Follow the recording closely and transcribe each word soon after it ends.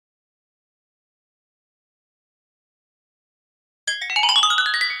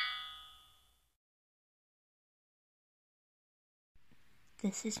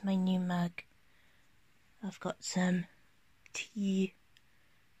This is my new mug. I've got some tea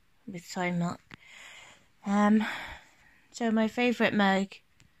with soy milk. So my favourite mug,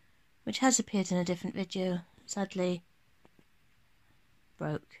 which has appeared in a different video, sadly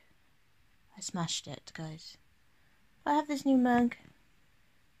broke. I smashed it, guys. I have this new mug,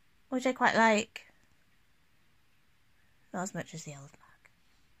 which I quite like. Not as much as the old mug.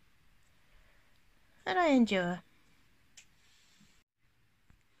 And I endure.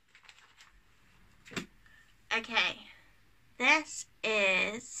 Okay, this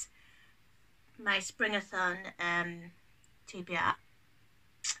is my Springathon TBR.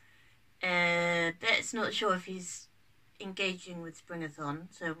 Bet's not sure if he's engaging with Springathon,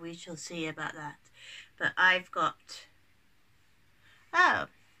 so we shall see about that. But I've got... Oh,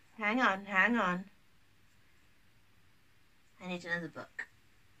 hang on. I need another book.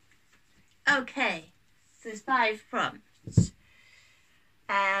 Okay, so there's 5 prompts.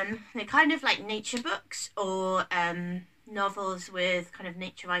 They're kind of like nature books or novels with kind of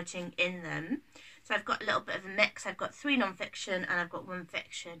nature writing in them. So I've got a little bit of a mix. I've got 3 non-fiction and I've got 1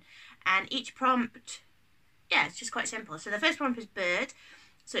 fiction. And each prompt, yeah, it's just quite simple. So the first prompt is bird.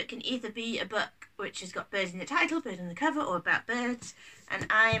 So it can either be a book which has got birds in the title, bird in the cover, or about birds. And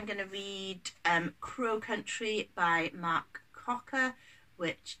I am going to read Crow Country by Mark Cocker,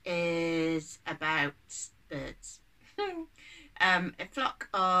 which is about birds. A flock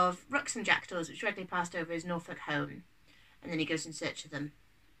of rooks and jackdaws which regularly passed over his Norfolk home, and then he goes in search of them.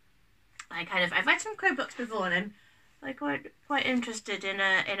 I've read some crow books before, and I'm quite interested in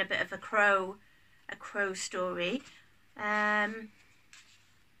a bit of a crow story. Yeah,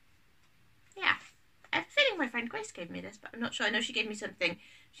 I have a feeling my friend Grace gave me this, but I'm not sure. I know she gave me something.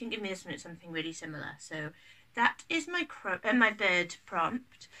 She didn't give me this one. It's something really similar. So that is my my bird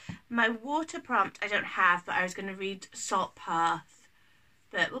prompt. My water prompt I don't have, but I was going to read Salt Path,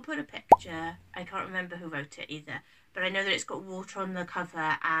 but we'll put a picture. I can't remember who wrote it either, but I know that it's got water on the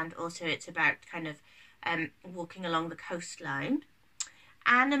cover, and also it's about kind of walking along the coastline.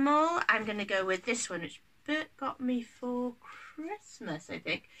 Animal, I'm going to go with this one, which Bert got me for Christmas, I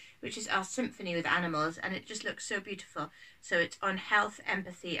think, which is our Symphony with Animals, and it just looks so beautiful. So it's on health,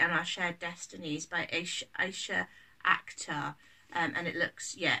 empathy, and our shared destinies by Aysha Akhtar, and it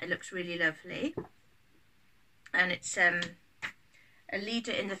looks really lovely. And it's a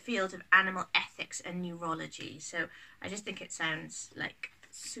leader in the field of animal ethics and neurology. So I just think it sounds like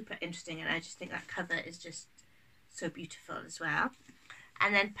super interesting, and I just think that cover is just so beautiful as well.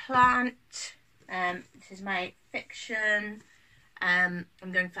 And then plant. This is my fiction. I'm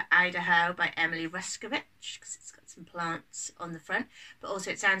going for Idaho by Ruskovich because it's got some plants on the front, but also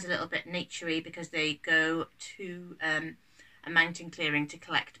it sounds a little bit naturey because they go to a mountain clearing to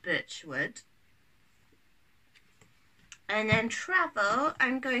collect birch wood. And then travel,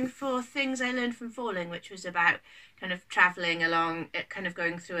 I'm going for Things I Learned from Falling, which was about kind of travelling along, kind of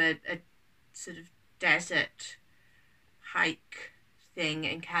going through a sort of desert hike thing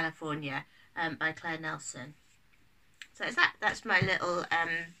in California, by Claire Nelson. So that's my little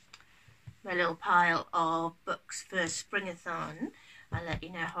pile of books for Springathon. I'll let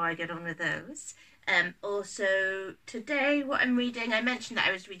you know how I get on with those. Also today, what I'm reading, I mentioned that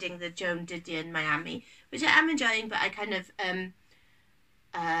I was reading the Joan Didion Miami, which I am enjoying, but I kind of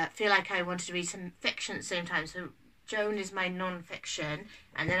feel like I wanted to read some fiction at the same time. So Joan is my non-fiction,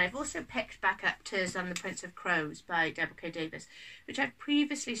 and then I've also picked back up Tirzah and the Prince of Crows by Deborah Davies, which I've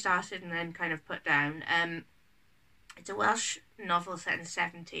previously started and then kind of put down. It's a Welsh novel set in the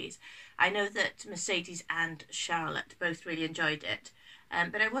 70s. I know that Mercedes and Charlotte both really enjoyed it,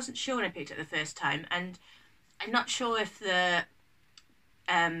 but I wasn't sure when I picked it the first time, and I'm not sure if the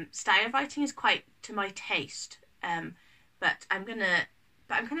style of writing is quite to my taste, but I'm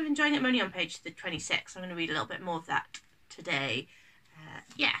kind of enjoying it. I'm only on page 26. I'm going to read a little bit more of that today.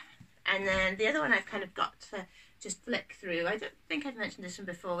 Yeah, and then the other one I've kind of got to just flick through. I don't think I've mentioned this one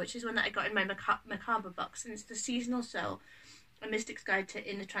before, which is one that I got in my Merkababox, and it's The Seasonal Soul, A Mystic's Guide to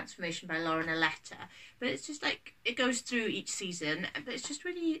Inner Transformation by Aletta. But it's just like, it goes through each season, but it's just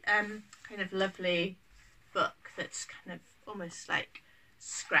really kind of lovely book that's kind of almost like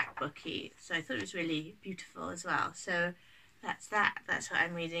scrapbooky. So I thought it was really beautiful as well. So that's that. That's what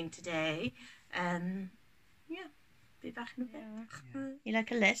I'm reading today. Yeah. Be back in a bit. Yeah. You like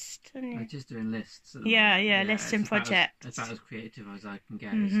a list? I'm just doing lists. Yeah, lists and projects. It's about as creative as I can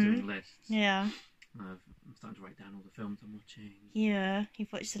get. Is doing lists. Yeah. I'm starting to write down all the films I'm watching. Yeah,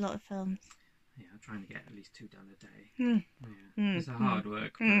 you've watched a lot of films. Yeah, I'm trying to get at least 2 done a day. Yeah. It's a hard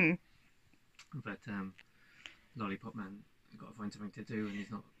work, but Lollipop Man, I've got to find something to do, and he's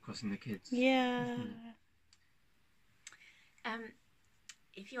not crossing the kids. Yeah.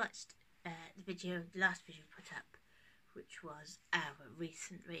 if you watched the last video we put up, which was our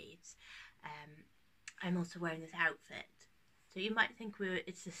recent reads, I'm also wearing this outfit. So you might think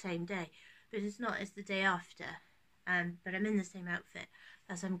it's the same day, but it's not. It's the day after. But I'm in the same outfit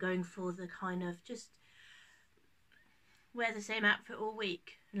as I'm going for the kind of just wear the same outfit all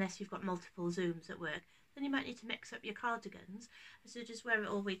week, unless you've got multiple Zooms at work. Then you might need to mix up your cardigans. So just wear it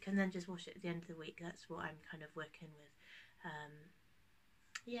all week and then just wash it at the end of the week. That's what I'm kind of working with.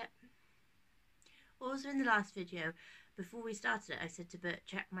 Yeah. Also in the last video, before we started it, I said to Bert,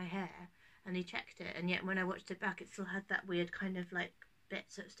 check my hair. And he checked it. And yet when I watched it back, it still had that weird kind of like bit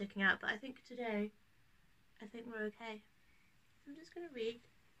sort of sticking out. But I think today, we're okay. I'm just going to read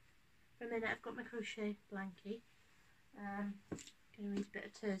for a minute. I've got my crochet blankie. Going to read a bit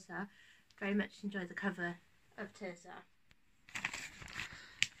of Tirzah. Very much enjoy the cover of Tirzah.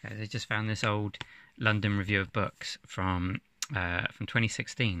 Yeah, they just found this old London Review of Books from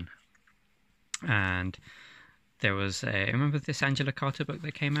 2016, and there was remember this Angela Carter book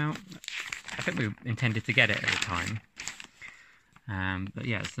that came out? I think we intended to get it at the time, but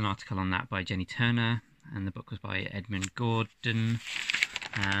yeah, it's an article on that by Jenny Turner, and the book was by Edmund Gordon.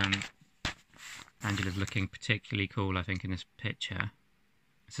 Angela's looking particularly cool, I think, in this picture.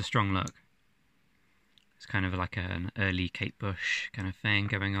 It's a strong look. It's kind of like an early Kate Bush kind of thing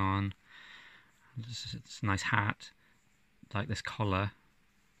going on. It's a nice hat, like this collar.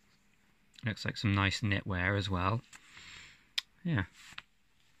 Looks like some nice knitwear as well. Yeah.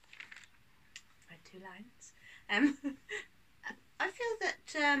 My 2 lines. I feel that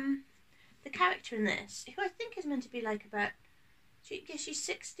the character in this, who I think is meant to be like about, she's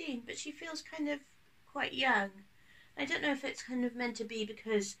 16, but she feels kind of quite young. I don't know if it's kind of meant to be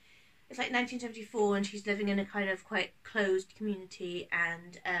because it's like 1974 and she's living in a kind of quite closed community,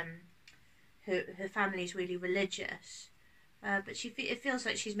 and her family's really religious. But it feels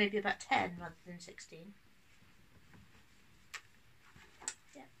like she's maybe about 10 rather than 16.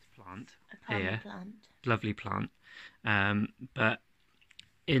 Yeah. Plant. A common plant. Lovely plant. But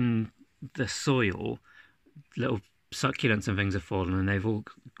in the soil, little succulents and things have fallen and they've all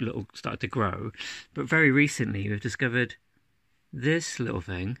started to grow. But very recently we've discovered this little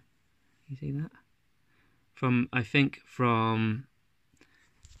thing. You see that? I think from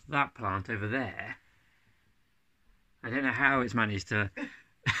that plant over there. I don't know how it's managed to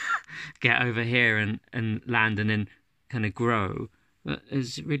get over here and land and then kind of grow. But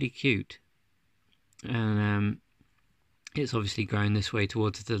it's really cute. And it's obviously growing this way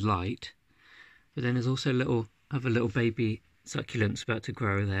towards the light. But then there's also other little baby succulents about to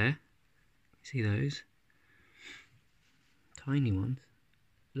grow there. You see those? Tiny ones.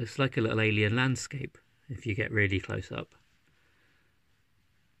 Looks like a little alien landscape if you get really close up.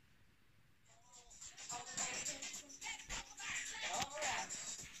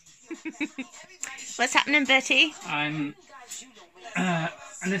 What's happening, Bertie? I'm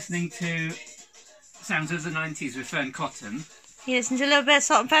listening to sounds of the 90s with Fern Cotton. You listen to a little bit of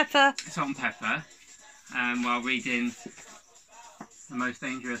Salt and Pepper. Salt and Pepper, while reading The Most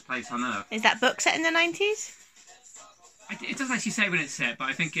Dangerous Place on Earth. Is that book set in the 90s? It doesn't actually say when it's set, but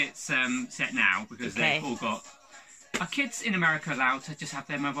I think it's set now because they've all got... Are kids in America allowed to just have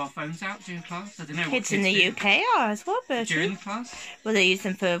their mobile phones out during class? I don't know. Kids in the UK are as well, Bertie. During class? Well, they use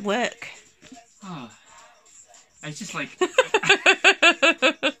them for work. Oh. It's just like...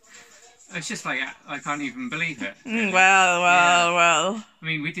 It's just like, I can't even believe it. Really. Well. I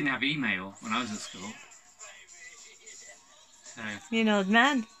mean, we didn't have email when I was at school. So... You're an old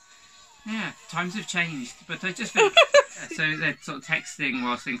man. Yeah, times have changed, but I just think... so they're sort of texting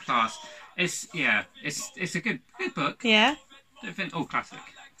whilst in class. It's a good book. Yeah. I don't think classic.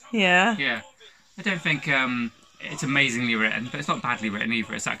 Yeah. Yeah. I don't think it's amazingly written, but it's not badly written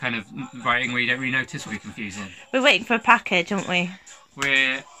either. It's that kind of writing where you don't really notice what you're confusing. We're waiting for a package, aren't we?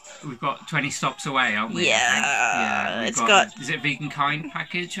 We've got 20 stops away, aren't we? Yeah. It's got is it Vegankind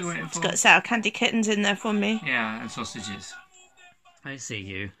package we're waiting for? It's got sour candy kittens in there for me. Yeah, and sausages. I see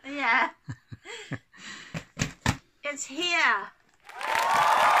you. Yeah. It's here.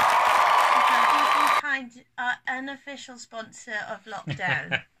 Vegankind are unofficial sponsor of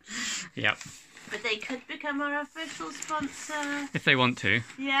lockdown. Yep. But they could become our official sponsor. If they want to.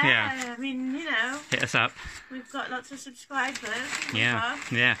 Yeah. I mean, hit us up. We've got lots of subscribers.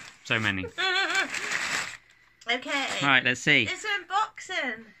 Yeah, so many. Okay. Right, let's see. It's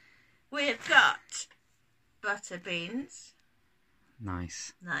unboxing. We've got butter beans.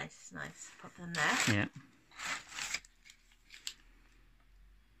 Nice. Pop them there. Yeah.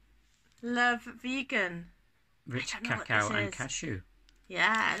 Love vegan. Rich cacao and cashew.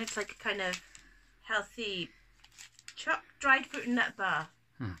 Yeah, it looks like a kind of healthy chopped dried fruit and nut bar.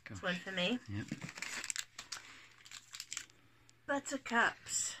 Oh, gosh. It's one for me. Yep.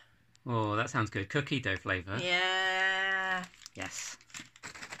 Buttercups. Oh, that sounds good. Cookie dough flavour. Yeah. Yes.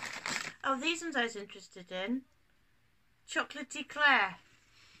 Oh, these ones I was interested in. Chocolate eclair.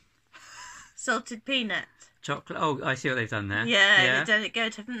 Salted peanut. Chocolate. Oh, I see what they've done there. Yeah, they've done it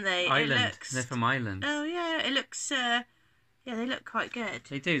good, haven't they? Ireland. It looks... They're from Ireland. Oh, yeah, it looks... yeah, they look quite good.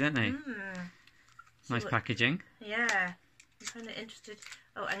 They do, don't they? Mm. Nice packaging. Yeah. I'm kind of interested.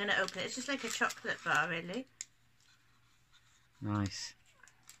 Oh, I'm going to open it. It's just like a chocolate bar, really. Nice.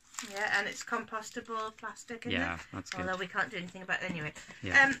 Yeah, and it's compostable plastic, isn't it? Yeah, that's good. Although we can't do anything about it anyway.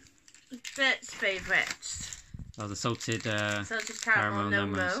 Yeah. Bert's favourites. Oh, the salted caramel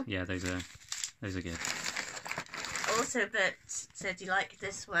no-mo. Yeah, those are good. Also, Bert said he liked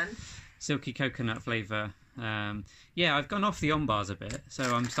this one. Silky coconut flavour. Yeah, I've gone off the on bars a bit,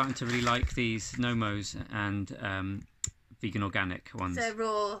 so I'm starting to really like these no-mos and vegan organic ones. They're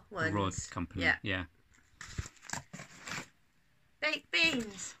raw ones. The Raw company. Yeah. Baked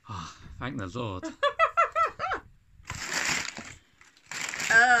beans. Oh, thank the Lord.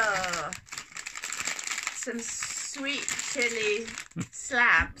 Oh, some sweet chili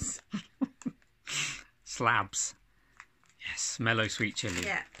slabs. Slabs. Yes, mellow sweet chili.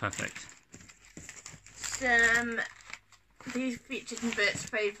 Yeah. Perfect. These featured in Bert's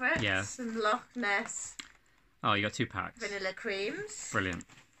favourites. Yeah. Some Loch Ness. Oh, you got 2 packs. Vanilla creams. Brilliant.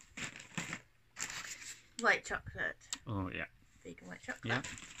 White chocolate. Oh, yeah. Vegan white chocolate. Yeah.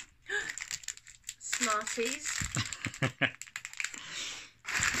 Smarties.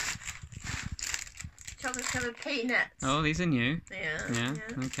 Chocolate covered peanuts. Oh, these are new. Yeah.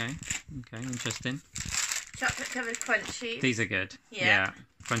 Okay, interesting. Chocolate covered crunchies. These are good. Yeah.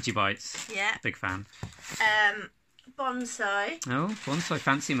 Crunchy bites. Yeah. Big fan. Bonsai. Oh, bonsai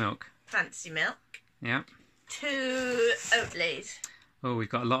fancy milk. Fancy milk. Yeah. 2 Oatleys. Oh, we've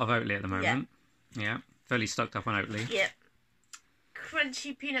got a lot of Oatly at the moment. Yeah. Fairly stocked up on Oatly. Yep.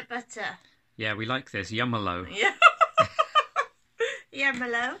 Crunchy peanut butter. Yeah, we like this. Yummalo. Yeah.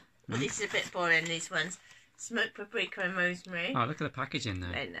 Yumalo. Well, these are a bit boring, these ones. Smoked paprika and rosemary. Oh, look at the packaging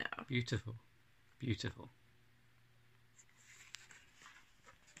there. I know. Beautiful. Beautiful.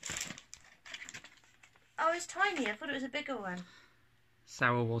 Oh, it's tiny. I thought it was a bigger one.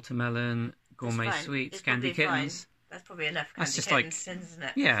 Sour watermelon, gourmet sweets, It's candy probably fine. kittens. That's probably enough candy That's just kittens, isn't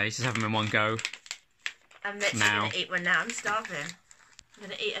it? Yeah, you just have them in one go. I'm literally going to eat one now. I'm starving. I'm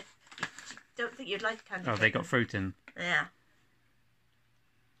going to eat a... Don't think you'd like a candy Oh, kitten. they got fruit in. Yeah.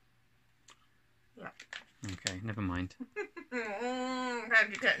 Yeah. Okay, never mind.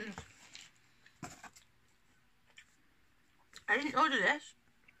 Candy kittens. I didn't order this.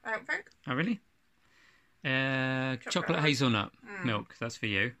 I don't think. Oh, really? Chocolate hazelnut milk. That's for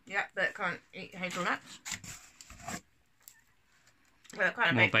you. Yeah, but can't eat hazelnuts. Well,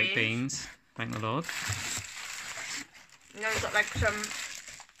 can't More have baked beans. Thank the Lord. You know, you've got like some...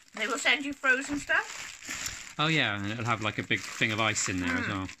 They will send you frozen stuff. Oh, yeah, and it'll have like a big thing of ice in there as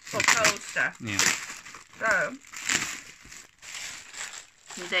well. Or cold stuff. Yeah. So...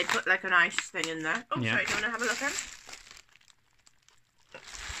 They put like an ice thing in there. Oh, Yeah. sorry, do you want to have a look in?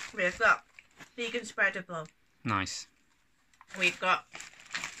 We've got vegan spreadable. Nice. We've got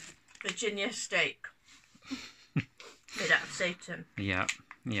Virginia steak. Made out of Satan. Yeah,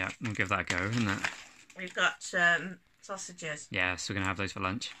 we'll give that a go, isn't it? We've got sausages. Yeah, so we're going to have those for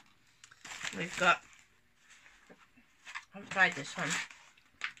lunch. We've got... I haven't tried this one.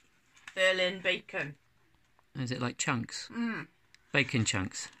 Berlin bacon. Is it like chunks? Bacon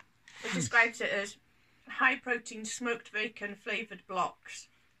chunks. It describes it as high-protein smoked bacon flavoured blocks.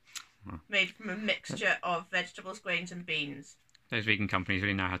 Made from a mixture of vegetables, grains and beans. Those vegan companies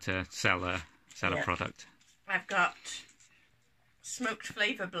really know how to sell a product. I've got smoked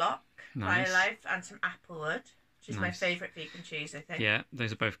flavour block, Nice. BioLife, and some applewood, which is my Nice. favourite vegan cheese, I think. Yeah,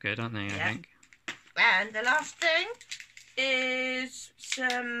 those are both good, aren't they, I think? And the last thing is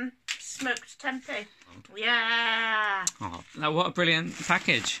some smoked tempeh. Yeah! Oh, now what a brilliant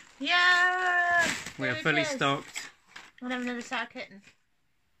package. Yeah! We are There it fully is. stocked. I'll have another sour kitten.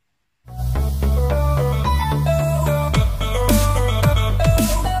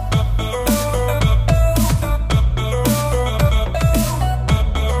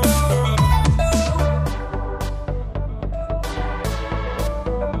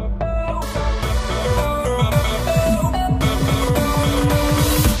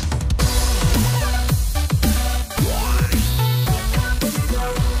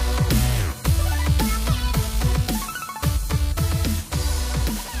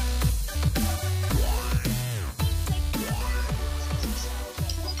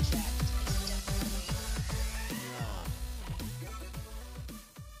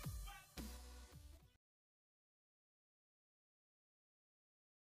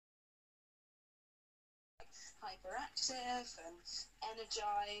 hyperactive and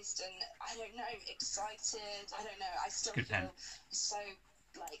energized and, I don't know, excited. I don't know. I still feel so,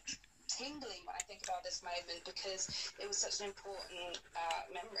 like, tingling when I think about this moment because it was such an important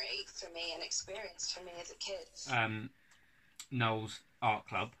memory for me and experience for me as a kid. Noel's art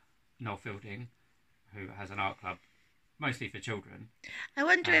club, Noel Fielding, who has an art club mostly for children. I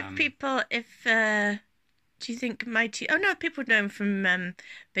wonder if people, do you think Mighty... Oh, no, people would know him from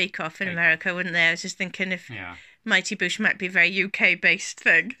Bake Off in America, wouldn't they? I was just thinking if Mighty Boosh might be a very UK-based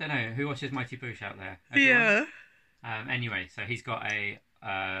thing. I don't know. Who watches Mighty Boosh out there? Everyone? Yeah. Anyway, so he's got a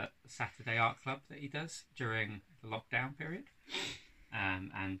Saturday art club that he does during the lockdown period.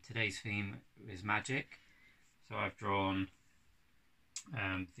 And today's theme is magic. So I've drawn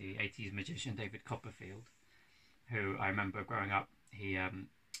the 80s magician David Copperfield, who I remember growing up. He, I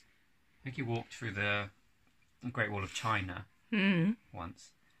think he walked through the Great Wall of China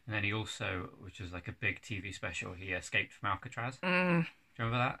once. And then he also, which was like a big TV special, he escaped from Alcatraz. Do you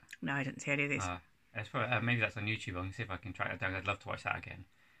remember that? No, I didn't see any of these. It's probably, maybe that's on YouTube. I can see if I can track that down. I'd love to watch that again.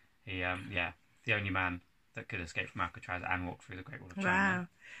 He, the only man that could escape from Alcatraz and walk through the Great Wall of China. Wow.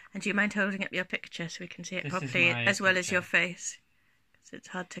 And do you mind holding up your picture so we can see it properly, as well as your face? Because it's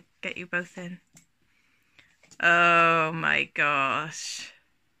hard to get you both in. Oh my gosh.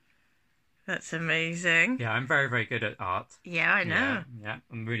 That's amazing. Yeah, I'm very, very good at art. Yeah, I know. Yeah,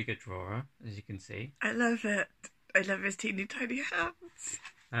 I'm a really good drawer, as you can see. I love it. I love his teeny tiny hands.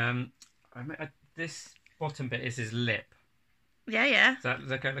 This bottom bit is his lip. Yeah. Does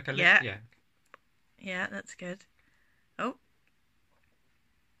that look like a lip? Yeah. Yeah, that's good. Oh.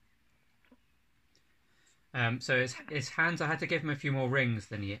 So his hands, I had to give him a few more rings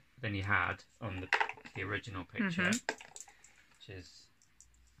than he had on the original picture, which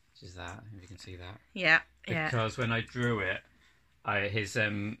is that, if you can see that. Yeah. Because when I drew it, his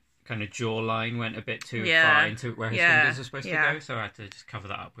kind of jawline went a bit too far into where his fingers are supposed to go, so I had to just cover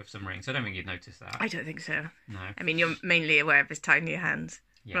that up with some rings. I don't think you'd notice that. I don't think so. No. I mean, you're mainly aware of his tiny hands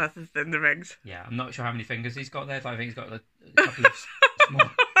rather than the rings. Yeah, I'm not sure how many fingers he's got there, but I think he's got a couple of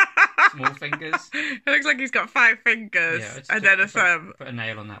small fingers. It looks like he's got 5 fingers and then a thumb. Put a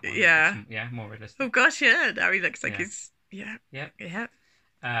nail on that one. Yeah. More realistic. Oh gosh, yeah. Now he looks like he's... Yeah.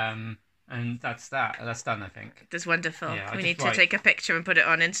 And that's that. That's done, I think. That's wonderful. Yeah, we need to take a picture and put it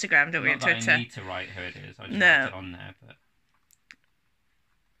on Instagram, don't we, and Twitter? I need to write who it is. I just write it on there. But...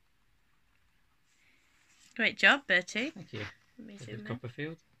 Great job, Bertie. Thank you. David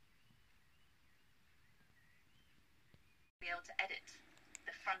Copperfield. Be able to edit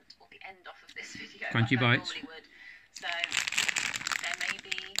the front or the end off of this video. Crunchy bites. I normally would. So there may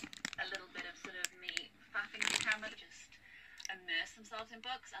be a little bit of sort of me faffing the camera, just immerse themselves in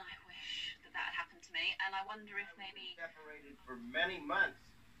books, and I wish that had happened to me, and I wonder if maybe... Separated for many months,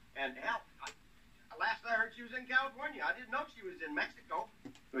 and hell, last I heard she was in California. I didn't know she was in Mexico.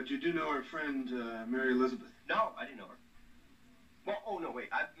 But you do know her friend, Mary Elizabeth? No, I didn't know her. Well, oh no, wait,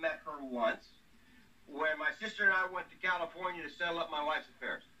 I've met her once, when my sister and I went to California to settle up my wife's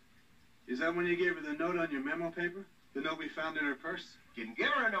affairs. Is that when you gave her the note on your memo paper? The note we found in her purse? Didn't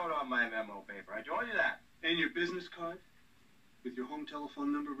give her a note on my memo paper, I told you that. And your business card? With your home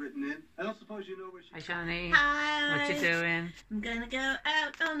telephone number written in? I don't suppose you know where she... Hi, Johnny. Hi. What you doing? I'm going to go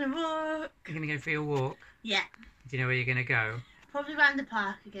out on a walk. You're going to go for your walk? Yeah. Do you know where you're going to go? Probably around the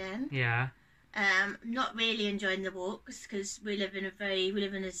park again. Yeah. Not really enjoying the walks because we live in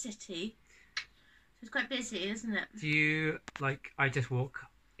a city. So it's quite busy, isn't it? Do you, I just walk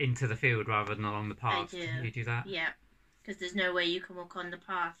into the field rather than along the path? I do. You do that? Yeah. Because there's no way you can walk on the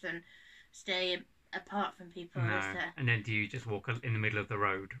path and stay apart from people, no. Is there? And then do you just walk in the middle of the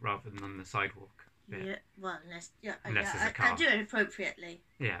road rather than on the sidewalk? Yeah. Well, unless there's a car. I do it appropriately.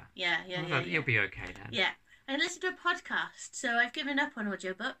 Yeah. Yeah. You'll be okay then. Yeah. I listen to a podcast, so I've given up on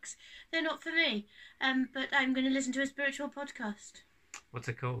audiobooks. They're not for me. But I'm going to listen to a spiritual podcast. What's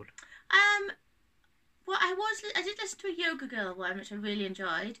it called? Well, I did listen to a Yoga Girl one, which I really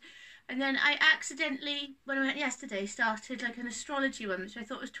enjoyed. And then I accidentally, when I went yesterday, started an astrology one, which I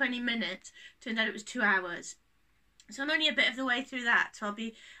thought was 20 minutes. Turned out it was 2 hours. So I'm only a bit of the way through that. So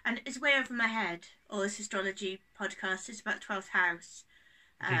and it's way over my head, all this astrology podcast. It's about 12th house.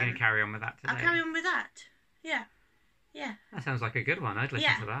 Are you going to carry on with that today? I'll carry on with that. Yeah. That sounds like a good one. I'd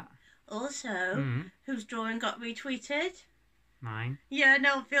listen to that. Also, whose drawing got retweeted? Mine. Yeah,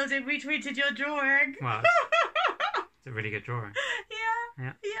 Noel Fielding retweeted your drawing. Well, it's a really good drawing.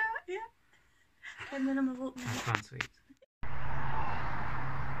 Yeah. And then I'm a walk now. That's fun, sweet.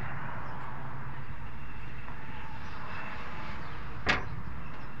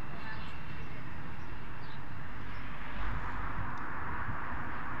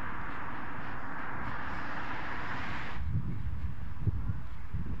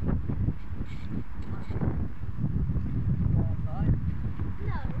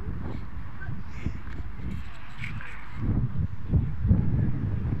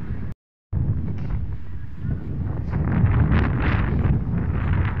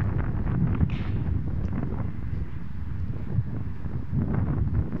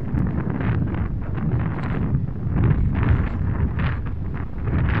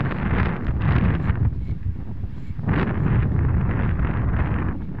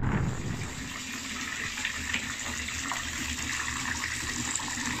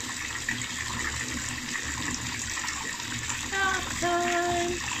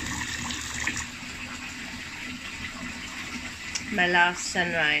 My Last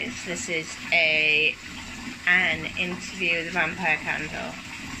Sunrise. This is an interview with a vampire candle.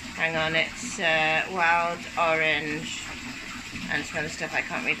 Hang on, it's wild orange and some other stuff I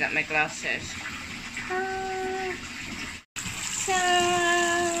can't read without my glasses. So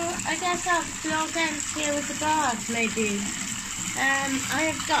I guess I'll vlog ends here with the bard, maybe.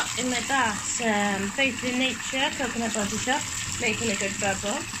 I have got in my glass Faith in Nature coconut body shop, making a good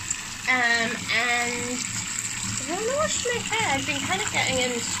bubble. And I want to wash my hair. I've been kind of getting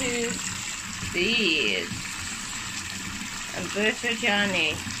into these. Alberto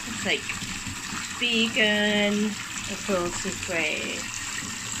Gianni. It's like vegan, cruelty free.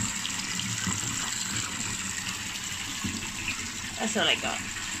 That's all I got.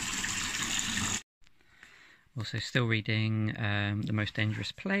 Also still reading The Most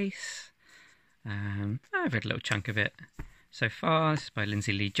Dangerous Place. I've read a little chunk of it so far. It's by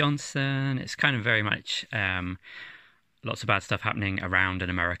Lindsey Lee Johnson. It's kind of very much lots of bad stuff happening around an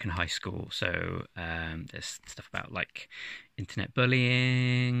American high school. So there's stuff about like internet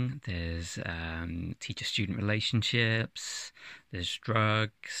bullying, there's teacher-student relationships, there's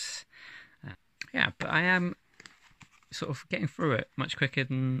drugs. Yeah, but I am sort of getting through it much quicker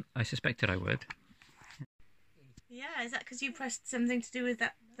than I suspected I would. Yeah, is that because you pressed something to do with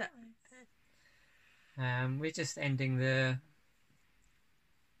that? We're just ending the...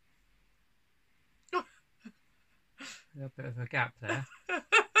 A little bit of a gap there.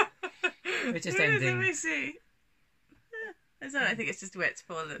 We're just ending... Let me see. I think it's just where it's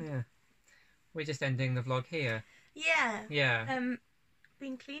fallen. Yeah. We're just ending the vlog here. Yeah. Yeah.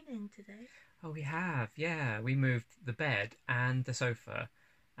 Been cleaning today. Oh, we have, yeah. We moved the bed and the sofa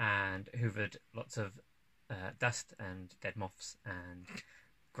and hoovered lots of dust and dead moths and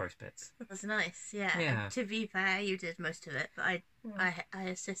gross bits. That's nice, yeah. Yeah. To be fair, you did most of it, but I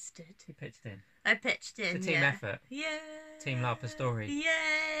assisted. You pitched in. I pitched in, It's a team effort. Yay! Team Laugh a Story.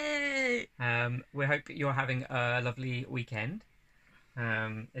 Yay! We hope you're having a lovely weekend.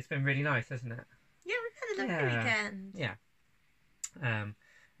 It's been really nice, hasn't it? Yeah, we've had a lovely weekend. Yeah.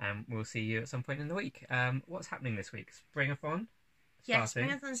 And we'll see you at some point in the week. What's happening this week? Springathon? Yes,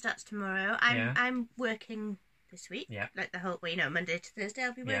 Springathon starts tomorrow. I'm working this week. Yeah. Like the whole, Monday to Thursday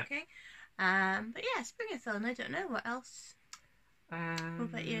I'll be working. But yeah, Springathon, I don't know. What else? What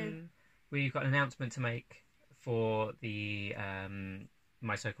about you? We've got an announcement to make for the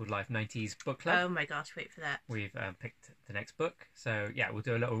My So-Called Life 90s book club. Oh my gosh, wait for that. We've picked the next book. So yeah, we'll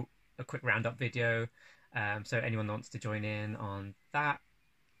do a quick roundup video. So anyone that wants to join in on that,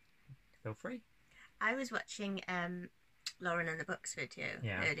 feel free. I was watching Lauren and the Books video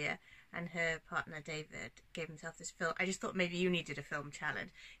earlier, and her partner David gave himself this film. I just thought maybe you needed a film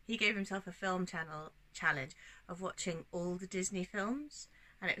challenge. He gave himself a film challenge of watching all the Disney films,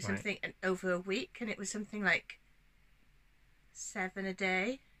 and it was something over a week, and it was something like 7 a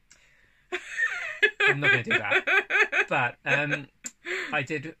day. I'm not going to do that. But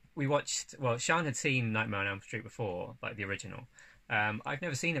we watched, Sean had seen Nightmare on Elm Street before, like the original. I've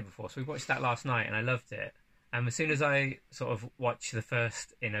never seen it before, so we watched that last night and I loved it. And as soon as I sort of watch the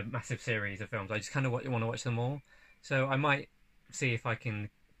first in a massive series of films, I just kind of want to watch them all. So I might see if I can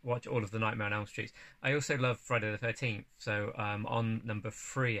watch all of the Nightmare on Elm Street. I also love Friday the 13th, so I'm on number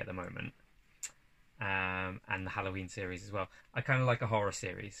 3 at the moment. And the Halloween series as well. I kind of like a horror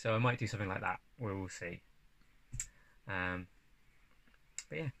series, so I might do something like that. We will see. But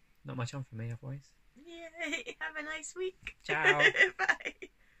yeah, not much on for me otherwise. Yay! Have a nice week. Ciao. Bye.